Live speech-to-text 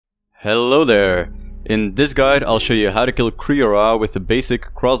Hello there! In this guide I'll show you how to kill Kree'arra with the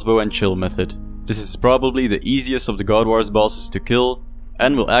basic crossbow and chill method. This is probably the easiest of the God Wars bosses to kill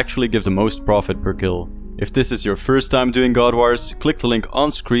and will actually give the most profit per kill. If this is your first time doing God Wars, click the link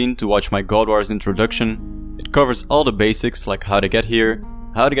on screen to watch my God Wars introduction. It covers all the basics like how to get here,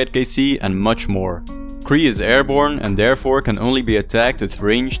 how to get KC and much more. Kree is airborne and therefore can only be attacked with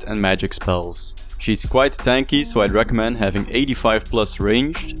ranged and magic spells. She's quite tanky, so I'd recommend having 85 plus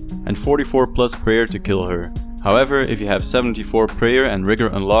ranged and 44 plus prayer to kill her. However, if you have 74 prayer and rigor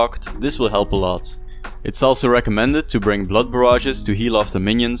unlocked, this will help a lot. It's also recommended to bring blood barrages to heal off the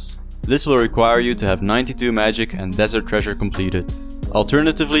minions. This will require you to have 92 magic and desert treasure completed.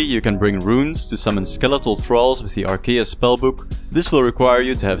 Alternatively, you can bring runes to summon skeletal thralls with the Archaea spellbook. This will require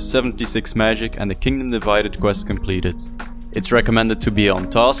you to have 76 magic and the Kingdom Divided quest completed. It's recommended to be on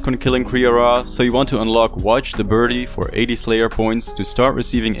task when killing Kree'arra, so you want to unlock Watch the Birdie for 80 Slayer points to start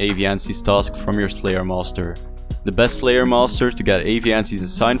receiving Aviansi's task from your Slayer Master. The best Slayer Master to get Aviansi's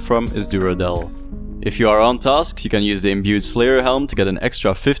assigned from is Armadyl. If you are on task, you can use the imbued Slayer helm to get an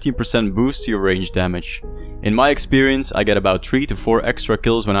extra 15% boost to your range damage. In my experience, I get about 3 to 4 extra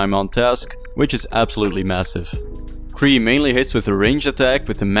kills when I'm on task, which is absolutely massive. Kree mainly hits with a ranged attack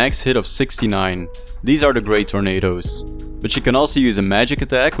with a max hit of 69. These are the Grey Tornadoes. But she can also use a magic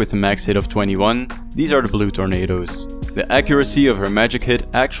attack with a max hit of 21. These are the Blue Tornadoes. The accuracy of her magic hit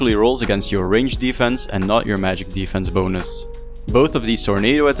actually rolls against your ranged defense and not your magic defense bonus. Both of these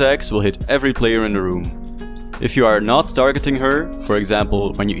tornado attacks will hit every player in the room. If you are not targeting her, for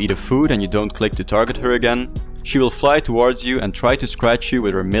example when you eat a food and you don't click to target her again, she will fly towards you and try to scratch you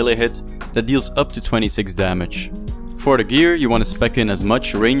with her melee hit that deals up to 26 damage. For the gear, you want to spec in as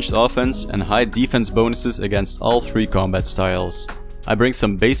much ranged offense and high defense bonuses against all 3 combat styles. I bring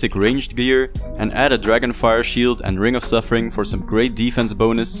some basic ranged gear and add a Dragonfire shield and Ring of Suffering for some great defense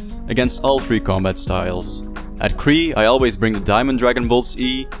bonus against all 3 combat styles. At Kree, I always bring the Diamond Dragon Bolts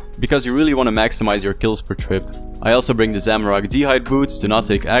E because you really want to maximize your kills per trip. I also bring the Zamorak D'hide boots to not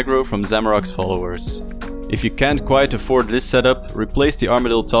take aggro from Zamorak's followers. If you can't quite afford this setup, replace the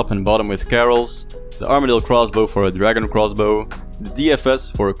Armadyl top and bottom with Carol's, the Armadyl crossbow for a dragon crossbow, the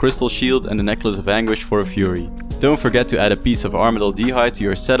DFS for a crystal shield and the necklace of anguish for a fury. Don't forget to add a piece of Armadyl D'hide to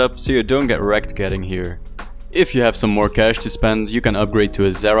your setup so you don't get wrecked getting here. If you have some more cash to spend, you can upgrade to a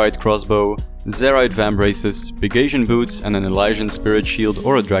Zerite crossbow, Zerite vambraces, Pegasian boots and an Elysian spirit shield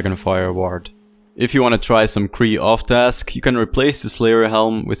or a Dragonfire ward. If you want to try some Kree off task, you can replace the Slayer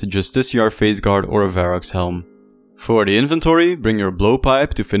helm with a Justiciar face guard or a Varrock's helm. For the inventory, bring your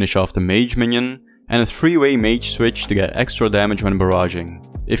blowpipe to finish off the mage minion, and a 3-way mage switch to get extra damage when barraging.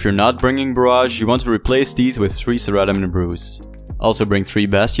 If you're not bringing barrage, you want to replace these with 3 Ceradim brews. Also bring 3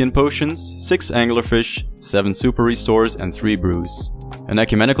 bastion potions, 6 anglerfish, 7 super restores and 3 brews. An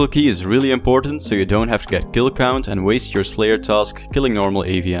ecumenical key is really important so you don't have to get kill count and waste your slayer task killing normal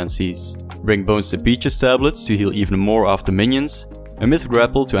Aviansies. Bring Bones to Peaches tablets to heal even more off the minions, a myth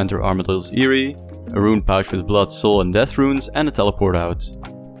grapple to enter Armadyl's Eyrie, a rune pouch with blood, soul and death runes and a teleport out.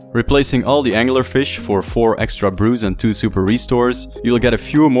 Replacing all the anglerfish for 4 extra brews and 2 super restores, you'll get a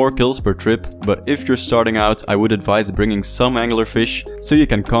few more kills per trip, but if you're starting out I would advise bringing some anglerfish so you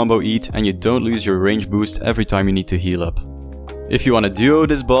can combo eat and you don't lose your range boost every time you need to heal up. If you want to duo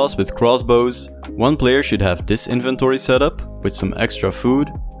this boss with crossbows, one player should have this inventory setup with some extra food,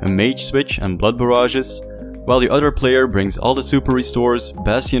 a mage switch and blood barrages, while the other player brings all the super restores,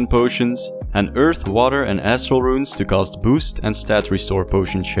 bastion potions, and earth, water and astral runes to cast boost and stat restore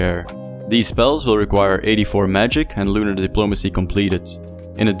potion share. These spells will require 84 magic and lunar diplomacy completed.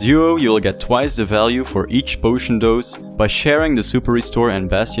 In a duo you will get twice the value for each potion dose by sharing the super restore and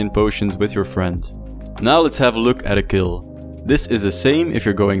bastion potions with your friend. Now let's have a look at a kill. This is the same if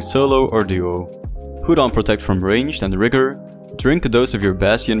you're going solo or duo. Put on protect from ranged and rigor, drink a dose of your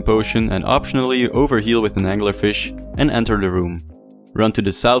bastion potion and optionally overheal with an anglerfish and enter the room. Run to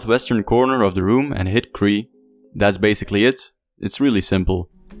the southwestern corner of the room and hit Kree. That's basically it. It's really simple.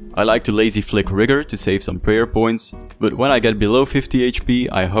 I like to lazy flick rigor to save some prayer points, but when I get below 50 HP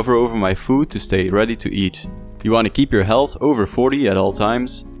I hover over my food to stay ready to eat. You want to keep your health over 40 at all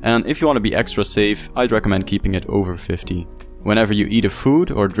times, and if you want to be extra safe, I'd recommend keeping it over 50. Whenever you eat a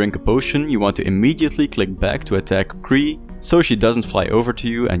food or drink a potion, you want to immediately click back to attack Kree, so she doesn't fly over to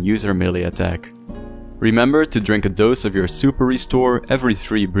you and use her melee attack. Remember to drink a dose of your super restore every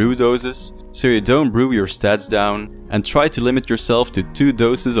 3 brew doses, so you don't brew your stats down, and try to limit yourself to 2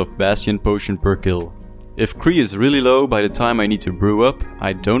 doses of bastion potion per kill. If Kree is really low by the time I need to brew up,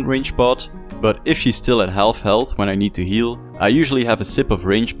 I don't range pot, but if she's still at half health when I need to heal, I usually have a sip of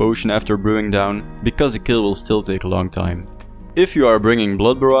range potion after brewing down, because the kill will still take a long time. If you are bringing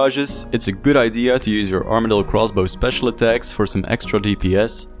blood barrages, it's a good idea to use your Armadyl crossbow special attacks for some extra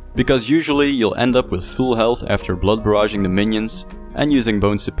DPS, because usually you'll end up with full health after blood barraging the minions and using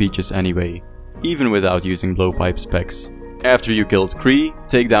bones to peaches anyway, even without using blowpipe specs. After you killed Kree,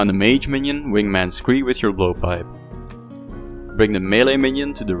 take down the mage minion, Wingman Kree, with your blowpipe. Bring the melee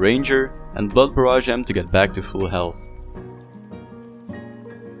minion to the ranger and blood barrage him to get back to full health.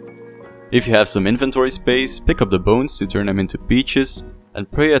 If you have some inventory space, pick up the bones to turn them into peaches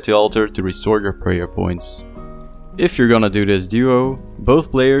and pray at the altar to restore your prayer points. If you're gonna do this duo, both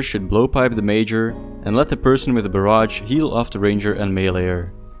players should blowpipe the major and let the person with the barrage heal off the ranger and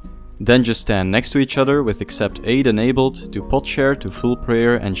meleeer. Then just stand next to each other with accept aid enabled to pot share to full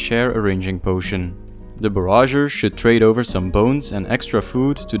prayer and share a ranging potion. The barrager should trade over some bones and extra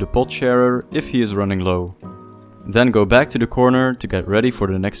food to the pot sharer if he is running low. Then go back to the corner to get ready for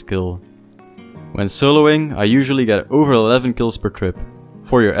the next kill. When soloing, I usually get over 11 kills per trip.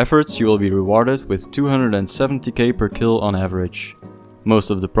 For your efforts you will be rewarded with 270k per kill on average. Most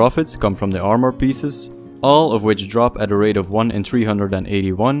of the profits come from the armor pieces, all of which drop at a rate of 1 in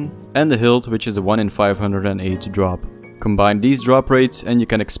 381, and the hilt, which is a 1 in 508 drop. Combine these drop rates and you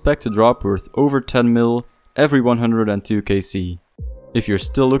can expect a drop worth over 10 mil every 102 KC. If you're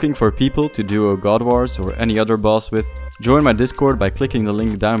still looking for people to duo God Wars or any other boss with, join my Discord by clicking the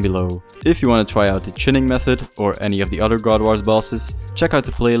link down below. If you want to try out the chinning method or any of the other God Wars bosses, check out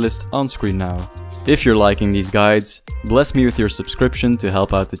the playlist on screen now. If you're liking these guides, bless me with your subscription to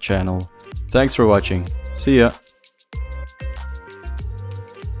help out the channel. Thanks for watching. See ya!